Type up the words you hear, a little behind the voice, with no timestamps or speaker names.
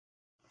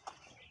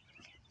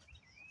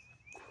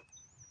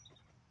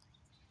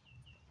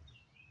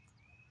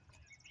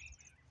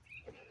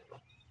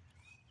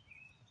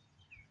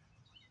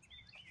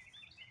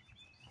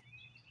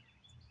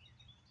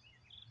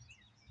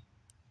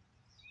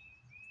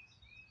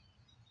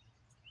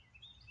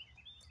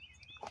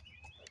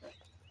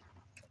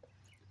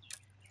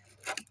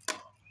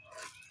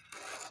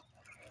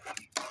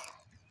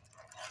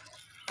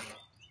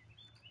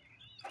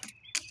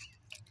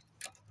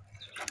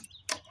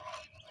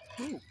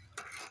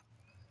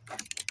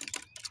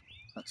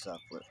front side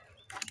flip.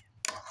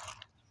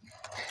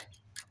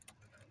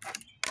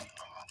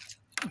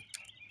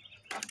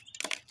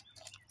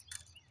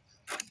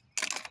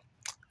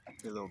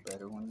 Be a little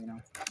better one, you know.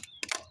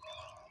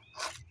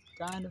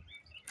 Kind of.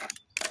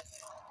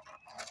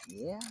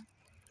 Yeah.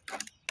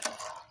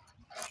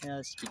 Yeah,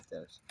 let's keep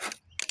those.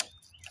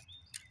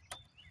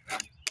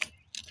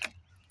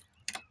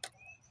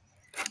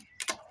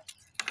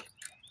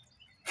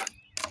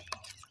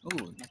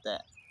 Ooh, not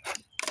that.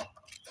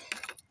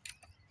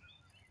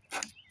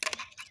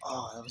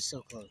 Oh, that was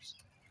so close.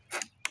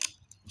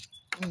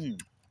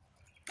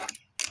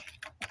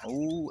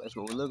 Oh, that's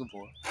what we're looking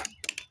for.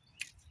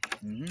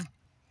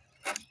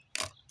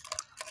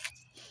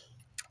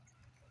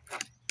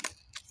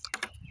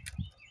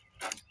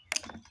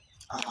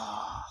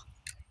 Ah.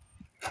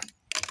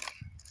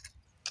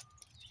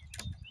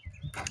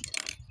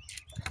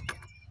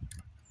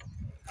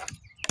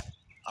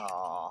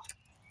 Oh.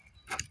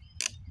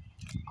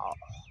 Oh.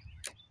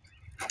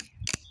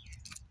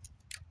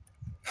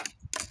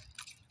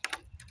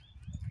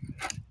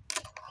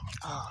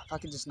 Oh, if I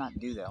could just not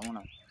do that, I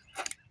wanna.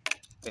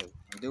 Okay,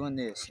 I'm doing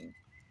this and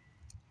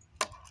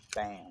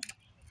bam.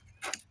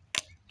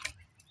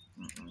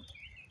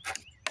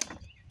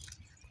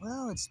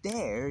 Well, it's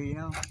there, you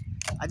know.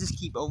 I just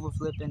keep over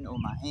flipping or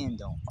my hand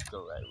don't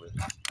go right with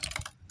it.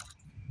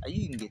 Oh,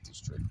 you can get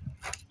this trick.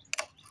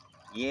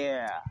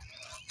 Yeah.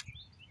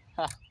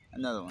 Ha,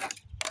 another one.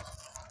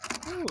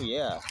 Oh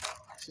yeah.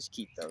 Let's just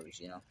keep those,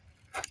 you know.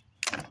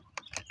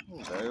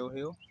 Oh, burial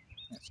hill.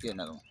 Let's get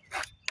another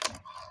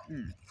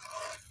one.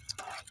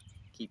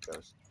 Keep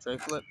those. Tray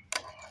flip.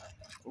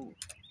 Ooh.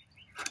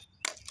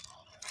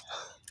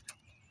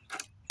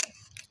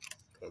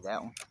 Okay,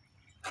 that one.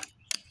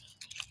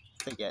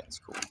 I think that's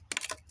cool.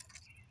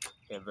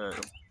 Okay,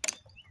 burial.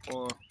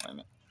 Or, wait a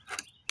minute.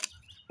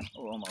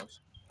 Oh,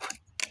 almost.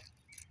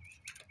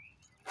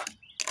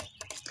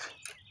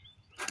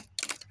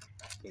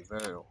 Okay,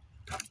 burial.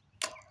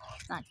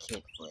 Not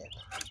kick flip.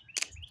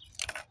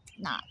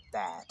 Not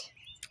that.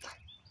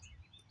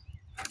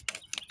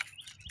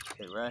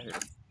 Okay, right here.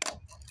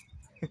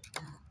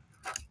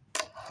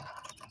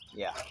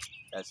 Yeah,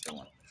 that's the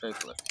one. Tray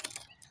flip.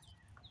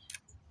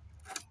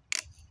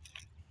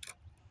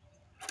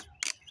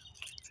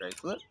 Tray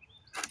flip.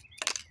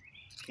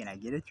 Can I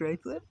get a tray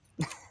flip?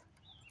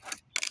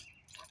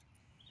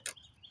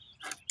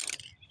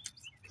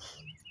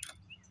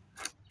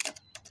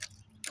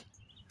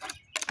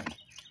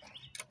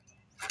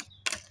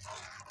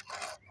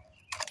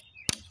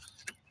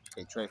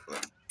 Okay, tray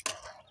flip.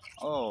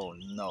 Oh,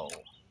 no.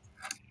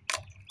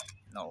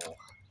 No.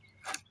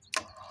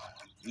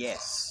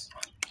 Yes.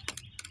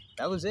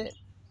 That was it.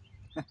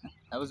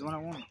 That was the one I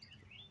wanted.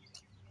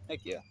 Heck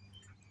yeah.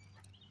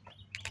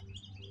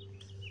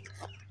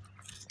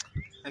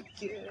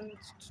 Heck yeah.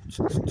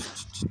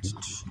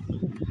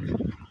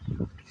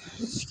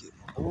 Let's get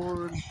my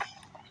board.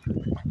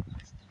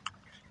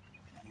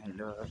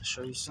 And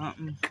show you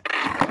something.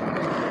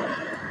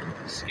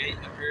 Skating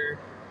up here.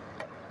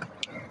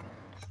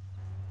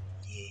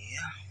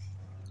 Yeah.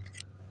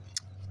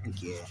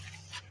 Heck yeah.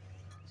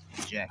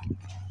 Jacket.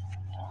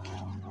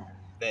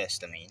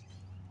 Vest, I mean.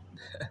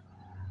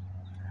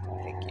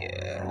 Heck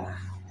yeah.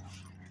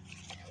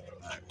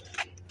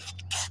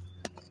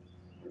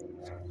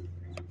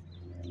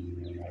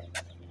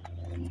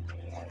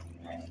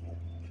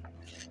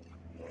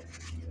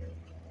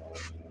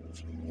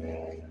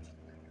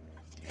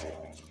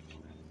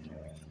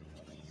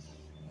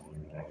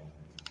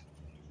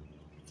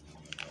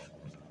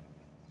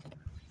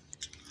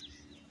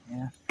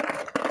 Yeah. I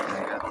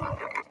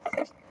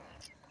got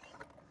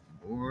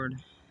board.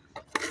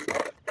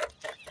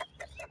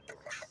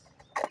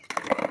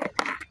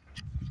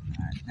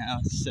 Alright, now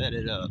set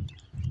it up.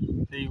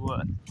 Tell you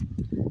what.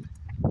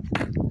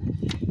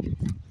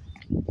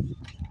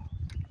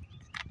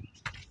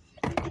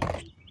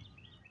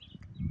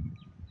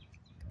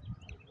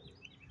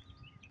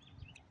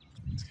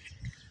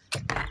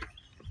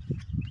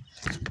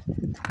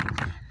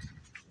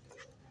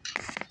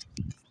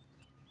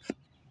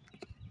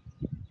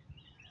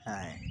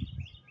 Alright.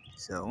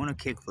 So I want to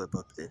kickflip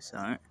up this,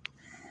 alright?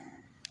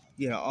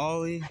 Get an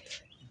ollie,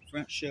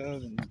 front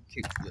shove, and then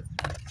kickflip.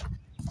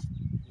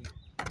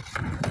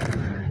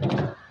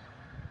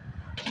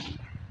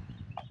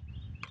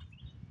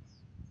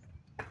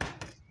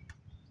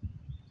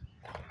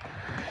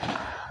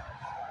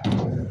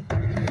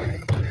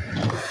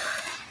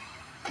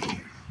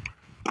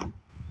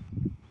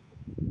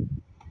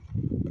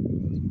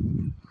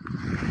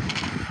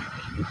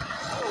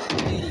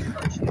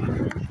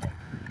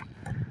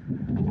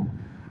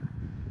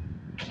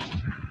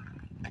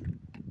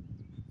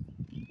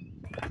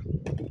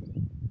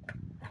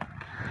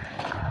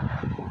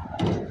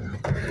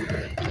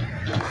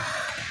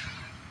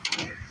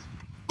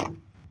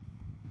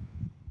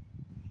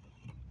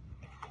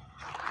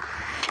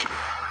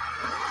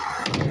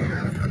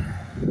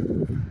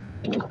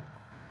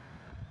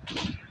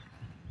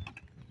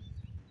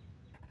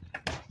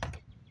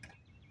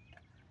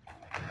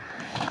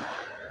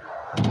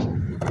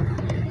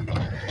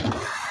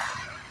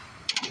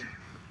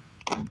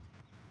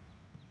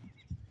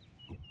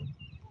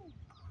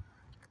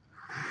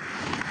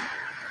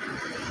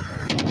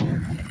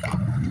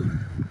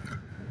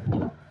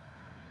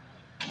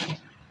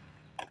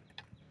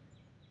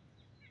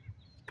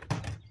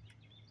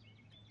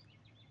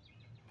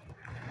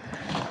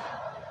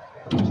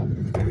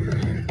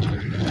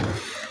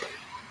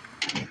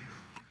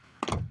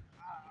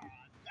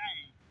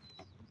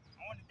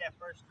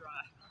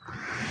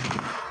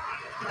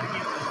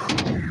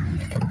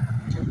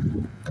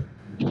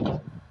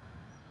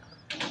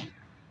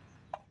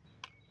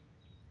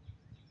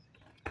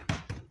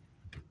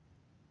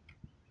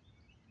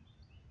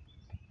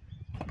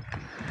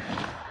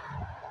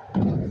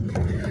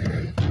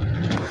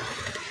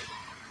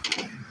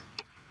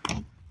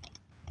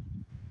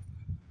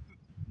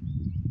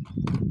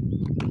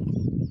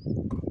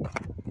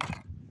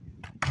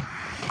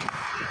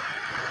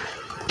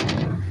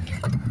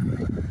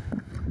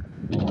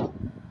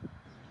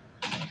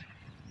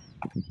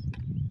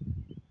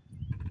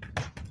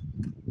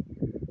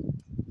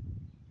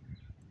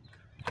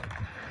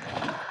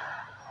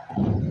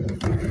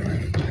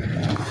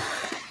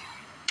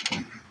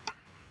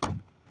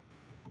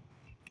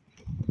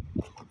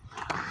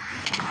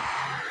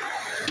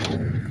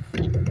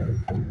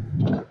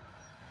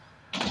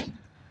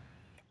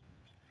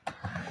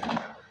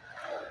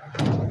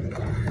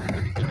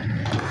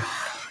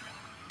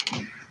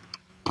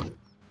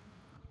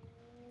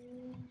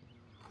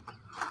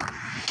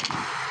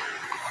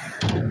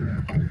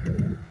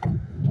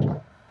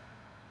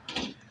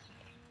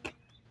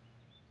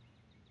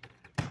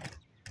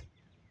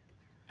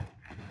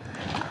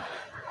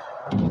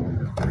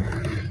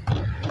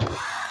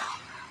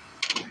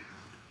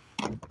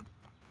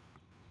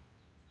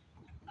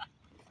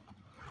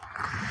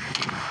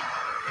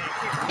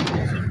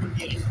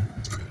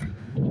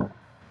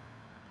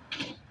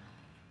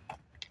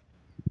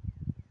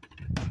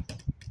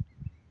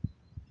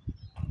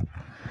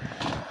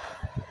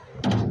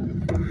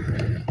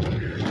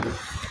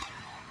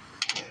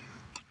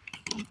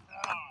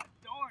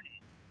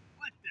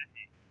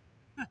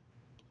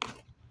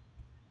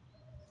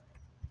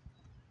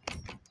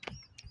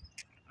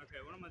 Okay,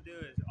 what I'm gonna do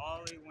is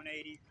ollie,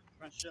 180,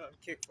 front shove,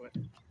 kickflip.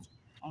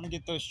 I want to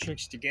get those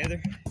tricks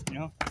together, you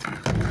know,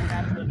 one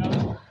after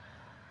another.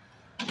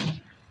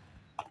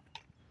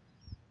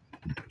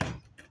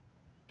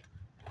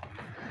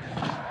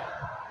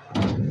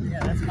 Yeah,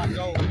 that's my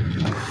goal.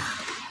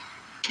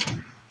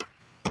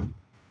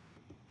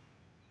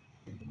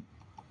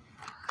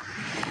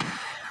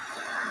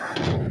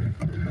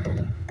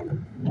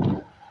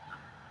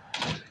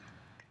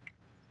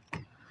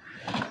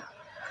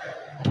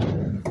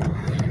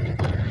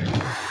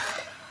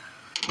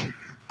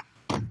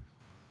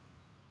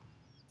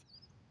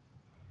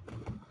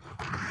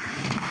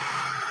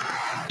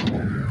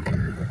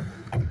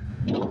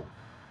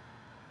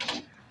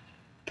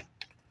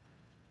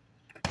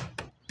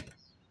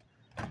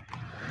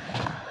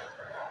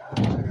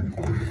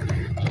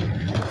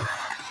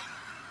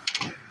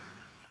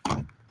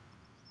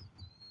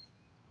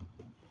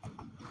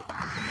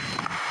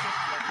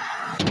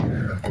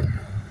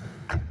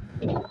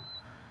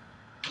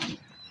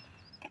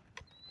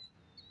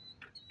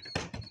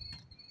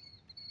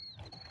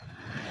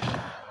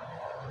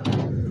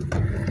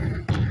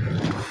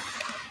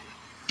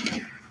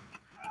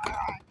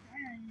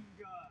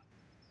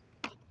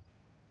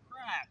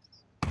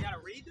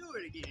 Redo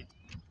it again.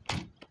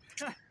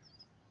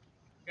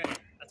 Okay,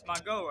 that's my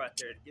goal right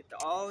there, to get the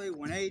ollie,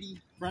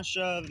 180, front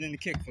shove, and then the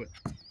kickflip.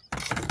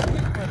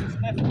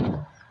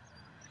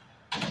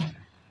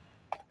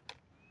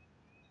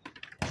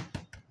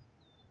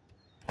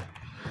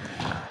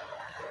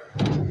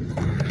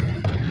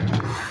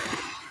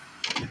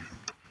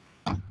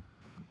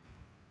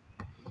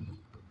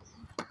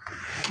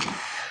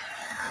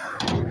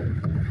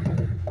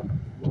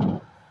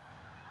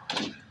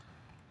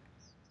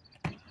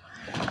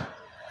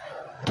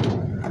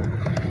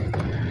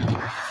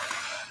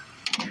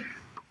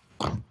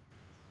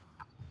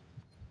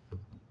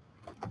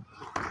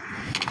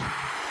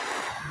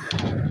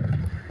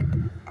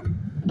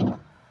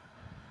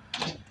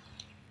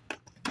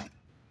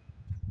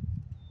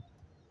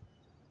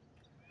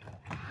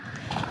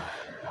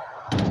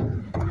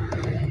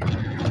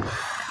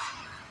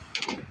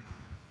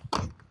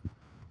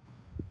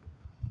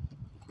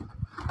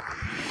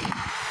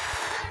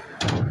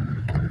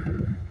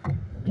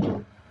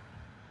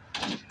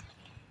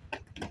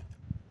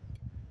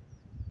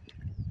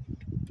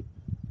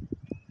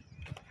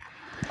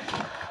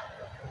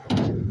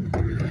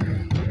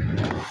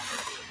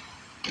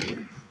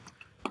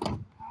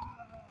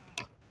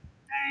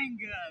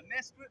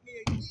 Messed with me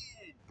again.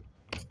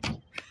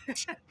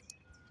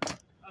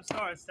 I'm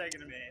sorry it's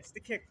taking a minute. It's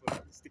the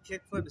kickflip. It's the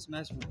kickflip that's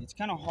messing with me. It's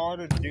kind of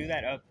harder to do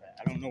that up there.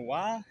 I don't know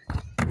why.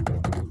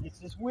 It's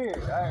just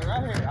weird. All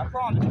right here. I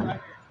promise. Right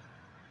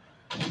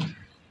here.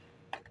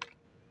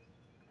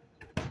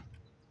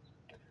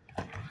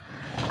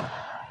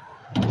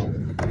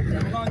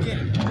 Yeah, we're gonna get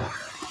it.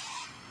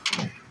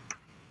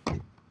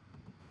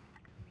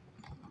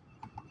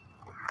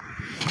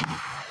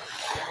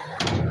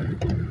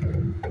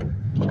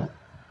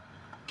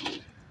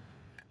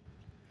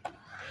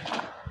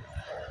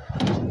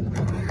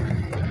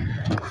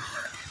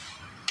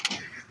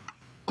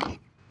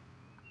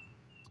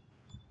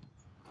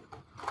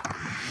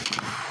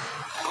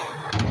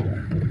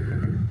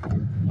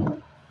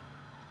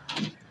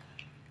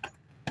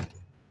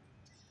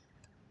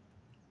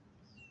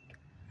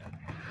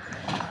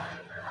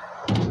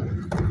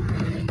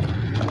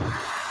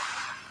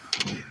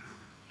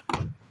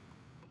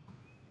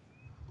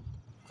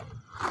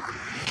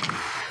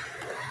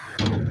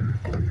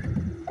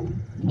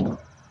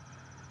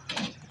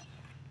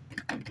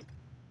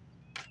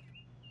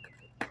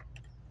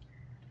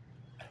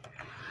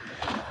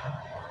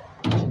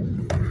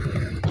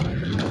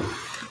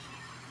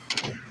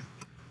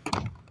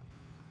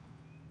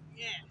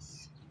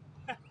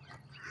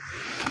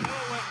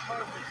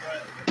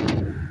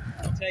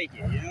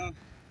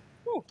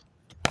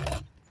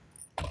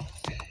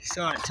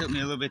 So it took me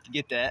a little bit to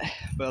get that,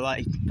 but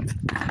like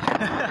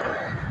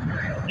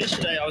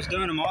yesterday I was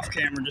doing them off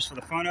camera just for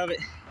the fun of it,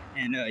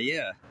 and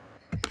yeah,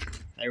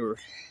 they were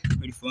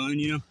pretty fun,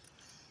 you know.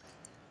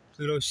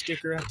 Pluto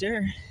sticker out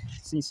there.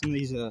 Seen some of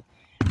these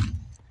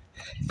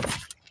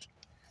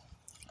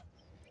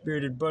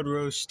bearded bud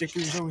rose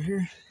stickers over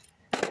here.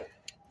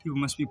 People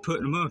must be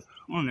putting them up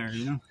on there,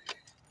 you know.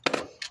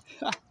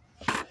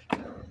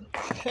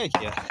 Heck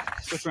yeah.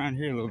 Let's look around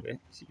here a little bit,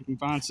 see if we can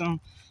find some.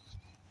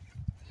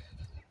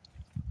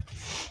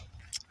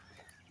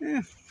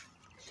 Yeah,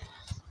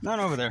 none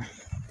over there.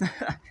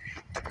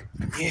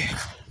 Yeah.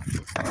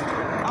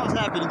 I was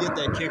happy to get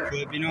that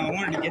kickflip, you know. I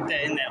wanted to get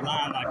that in that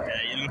line like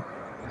that, you know.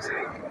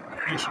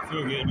 It makes you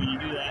feel good when you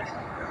do that.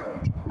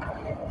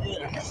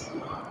 Yeah.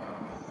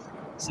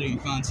 So you can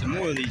find some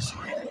more of these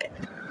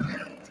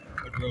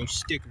bud rose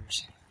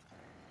stickers.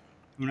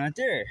 One right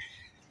there.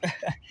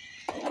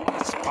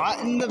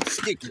 Spotting the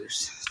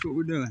stickers. That's what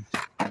we're doing.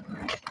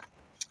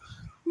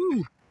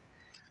 Woo.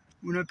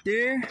 One up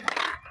there.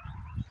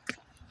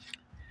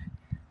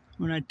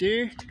 One right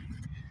there.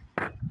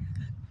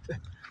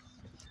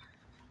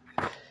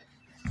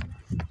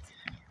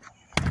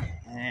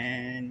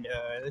 And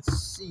let's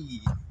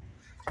see.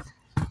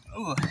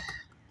 Oh,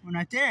 one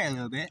right there a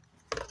little bit.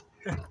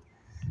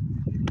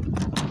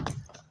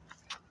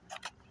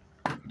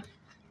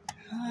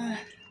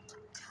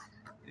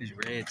 There's a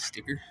red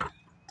sticker.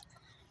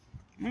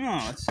 Oh,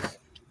 I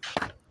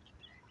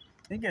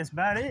think that's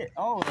about it.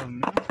 All of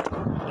them.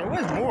 There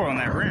was more on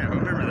that rim. I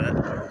remember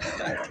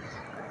that.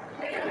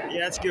 Yeah,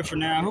 that's good for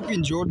now. I hope you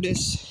enjoyed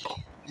this.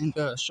 And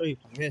show you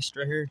my vest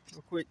right here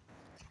real quick.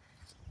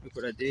 Look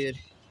what I did.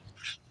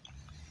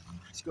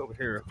 Let's go over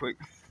here real quick.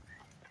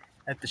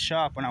 At the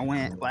shop when I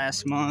went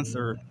last month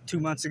or 2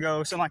 months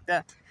ago, something like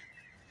that,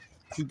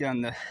 he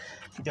done my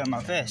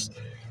vest. I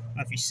don't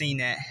know if you've seen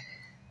that.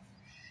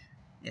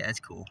 Yeah,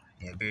 that's cool.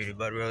 Yeah, bearded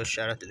bud rose.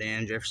 Shout out to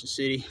Dan, Jefferson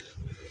City.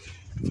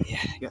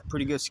 Yeah, got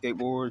pretty good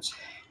skateboards.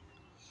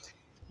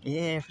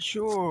 Yeah, for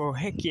sure.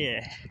 Heck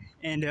yeah.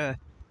 And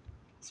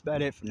that's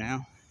about it for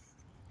now.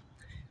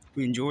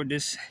 We enjoyed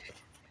this.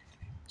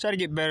 Try to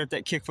get better at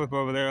that kickflip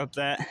over there, up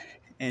that.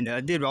 And I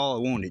did all I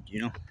wanted,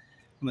 you know. Pretty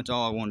much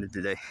all I wanted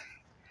today.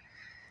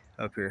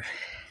 Up here.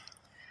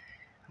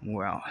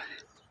 We're out.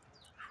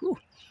 Whew.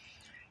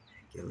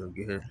 Get a little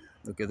good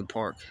look at the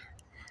park.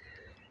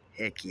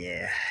 Heck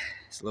yeah.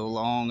 It's a little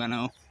long, I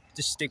know.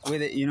 Just stick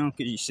with it, you know,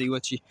 because you see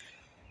what you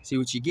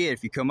get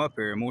if you come up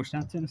here in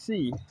Morristown,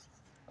 Tennessee.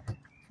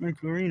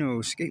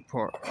 Lorino skate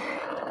park.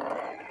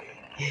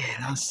 Yeah,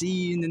 and I'll see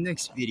you in the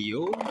next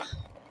video.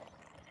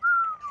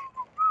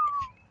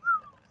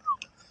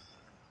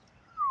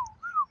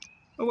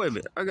 Oh, wait a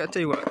minute. I gotta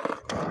tell you what.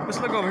 Let's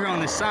look over here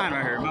on this sign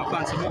right here. I might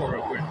find some more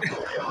real quick.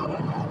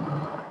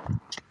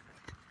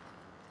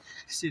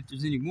 See if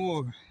there's any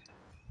more.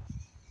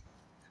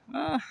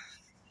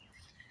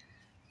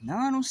 No,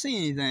 I don't see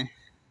anything.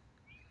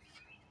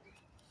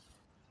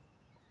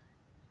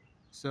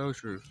 So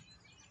true.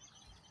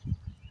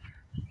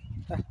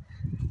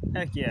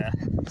 Heck yeah.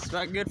 It's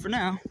about good for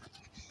now.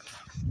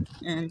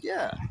 And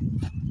yeah.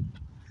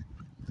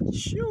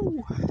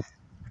 Shoo.